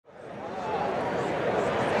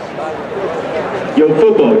Yo,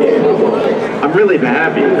 football game. I'm really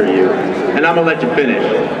happy for you, and I'm gonna let you finish.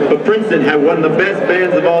 But Princeton had one of the best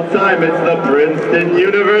bands of all time. It's the Princeton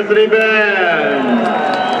University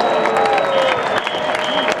Band.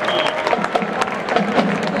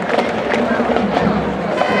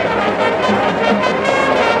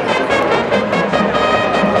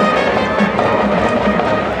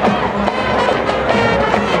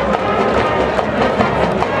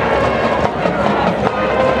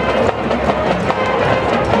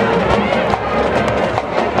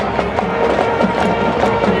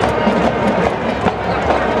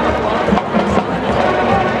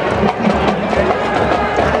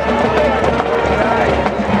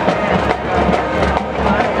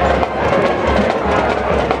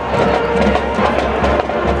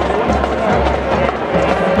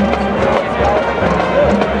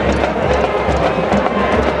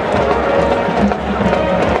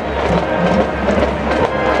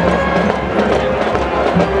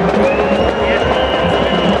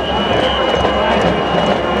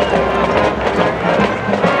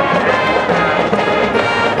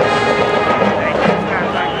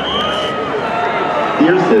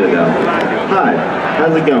 Dear Citadel, hi,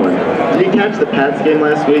 how's it going? Did you catch the Pats game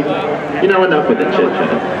last week? You know, enough with the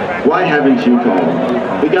chit-chat. Why haven't you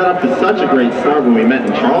called? We got up to such a great start when we met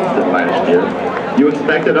in Charleston last year. You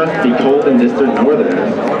expected us to be cold and distant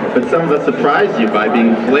northerners, but some of us surprised you by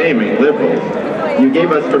being flaming liberals. You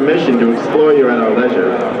gave us permission to explore you at our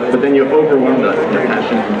leisure, but then you overwhelmed us in your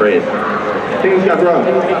passionate embrace. Things got rough,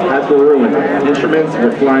 hats were ruined, instruments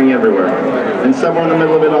were flying everywhere, and somewhere in the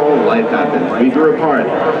middle of it all, life happened. We grew apart,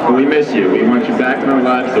 but we miss you. We want you back in our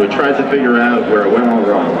lives, so we tried to figure out where it went all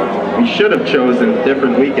wrong. We should have chosen a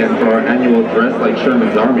different weekend for our annual Dress Like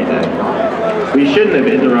Sherman's Army Day. We shouldn't have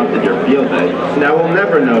interrupted your field day. Now we'll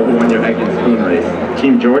never know who won your egg and spoon race,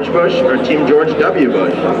 Team George Bush or Team George W.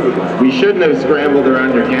 Bush. We shouldn't have scrambled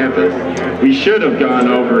around your campus. We should have gone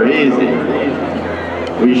over easy.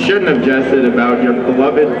 We shouldn't have jested about your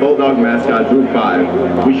beloved Bulldog mascot, Group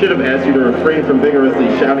 5. We should have asked you to refrain from vigorously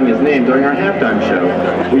shouting his name during our halftime show.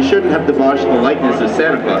 We shouldn't have debauched the likeness of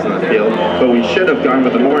Santa Claus on the field, but we should have gone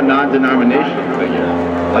with a more non-denominational figure,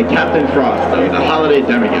 like Captain Frost, the holiday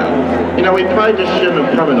demigod. You know, we probably just shouldn't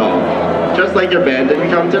have come at all, just like your band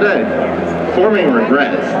didn't come today. Forming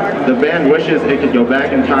regrets, the band wishes it could go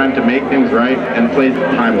back in time to make things right and plays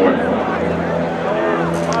Time Warner.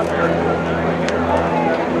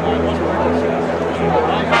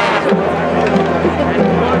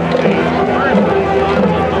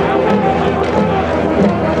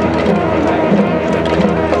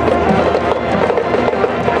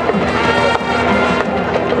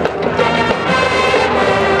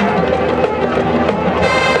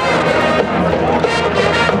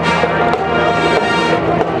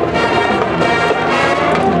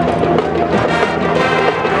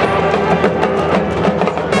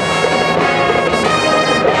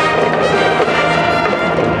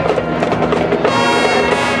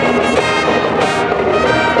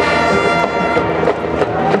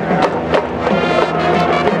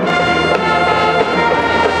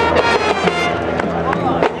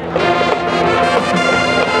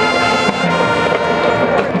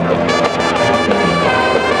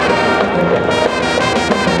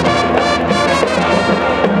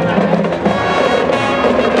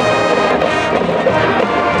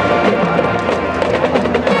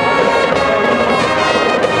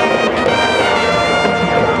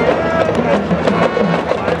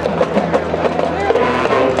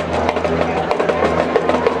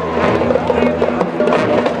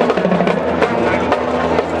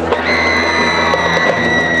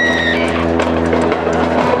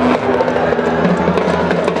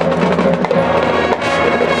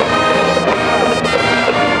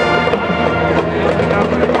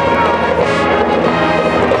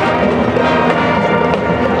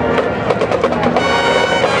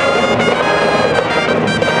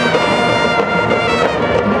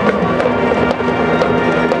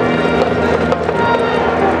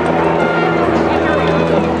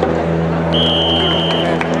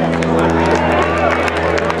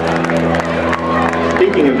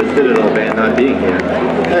 Citadel band not being here.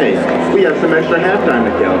 Hey, we have some extra halftime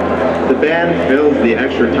to kill. The band fills the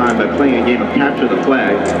extra time by playing a game of Capture the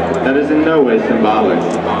Flag that is in no way symbolic.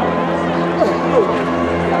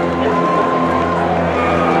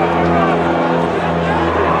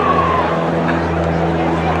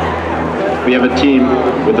 We have a team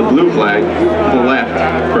with the blue flag to the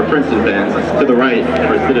left for Princeton fans, to the right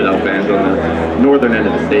for Citadel fans on the northern end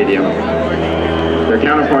of the stadium. Their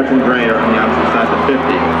counterparts in gray are on the opposite side of the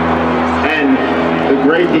 50. And the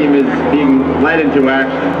gray team is being led into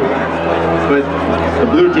action but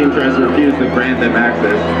the blue team tries to refuse to grant them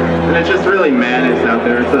access. And it's just really madness out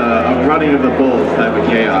there. It's a running of the bulls type of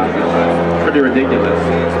chaos. It's pretty ridiculous.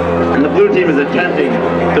 And the blue team is attempting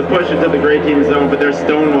to push into the gray team zone, but they're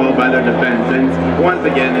stonewalled by their defense. And once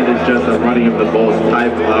again, it is just a running of the bulls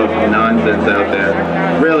type of nonsense out there.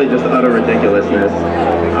 Really just utter ridiculousness.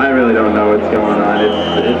 I really don't know what's going on.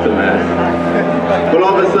 It's a mess. But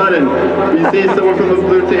all of a sudden, we see someone from the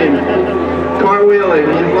blue team cartwheeling.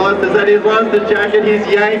 He's lost his head, he's lost his jacket, he's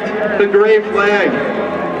yanked the gray flag.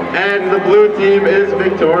 And the blue team is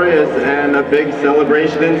victorious, and a big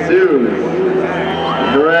celebration ensues.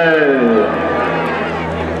 Hooray!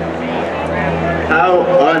 How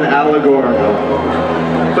unallegorical.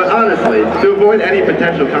 But honestly, to avoid any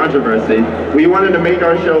potential controversy, we wanted to make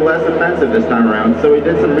our show less offensive this time around, so we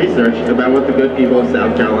did some research about what the good people of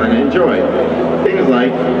South Carolina enjoy. Things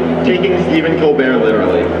like taking Stephen Colbert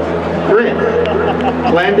literally, Prince,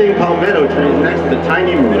 planting palmetto trees next to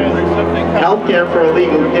tiny moons, healthcare for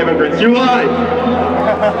illegal immigrants, you lied!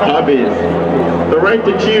 Hobbies, the right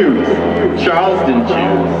to choose, Charleston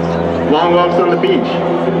choose, long walks on the beach,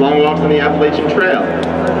 long walks on the Appalachian Trail.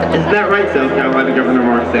 Isn't that right, South Carolina Governor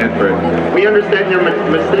Mark Sanford? We understand your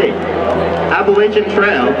mistake. Appalachian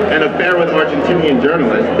Trail and affair with Argentinian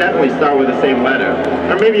journalists definitely start with the same letter.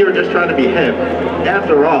 Or maybe you were just trying to be hip.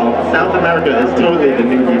 After all, South America is totally the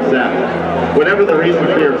new Deep South. Whatever the reason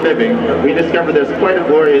for your fibbing, we discovered there's quite a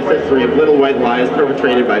glorious history of little white lies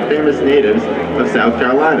perpetrated by famous natives of South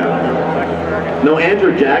Carolina. Though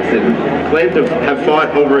Andrew Jackson claimed to have fought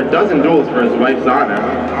over a dozen duels for his wife's honor,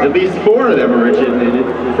 at least 4 of them originated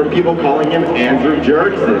from people calling him Andrew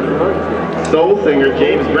Jerkson. Soul singer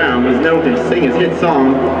James Brown was known to sing his hit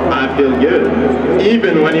song, I Feel Good,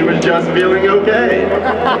 even when he was just feeling okay.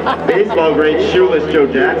 Baseball great shoeless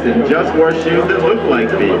Joe Jackson just wore shoes that looked like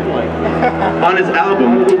feet. On his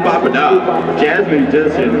album, Boo Bop Da, jazz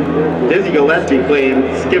musician Dizzy Gillespie claimed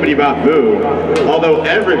Skibbity Bop Boo, although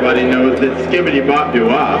everybody knows that Skibbity Bop Doo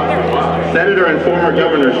Wop. Senator and former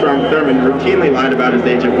Governor Strom Thurmond routinely lied about his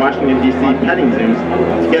age at Washington, D.C. petting zoos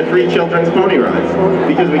to get free children's pony rides,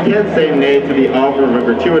 because we can't say nay to the offer of a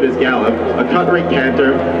gratuitous gallop, a cut-rate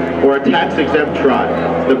canter, or a tax-exempt trot.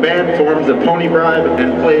 The band forms a pony bribe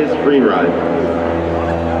and plays free ride.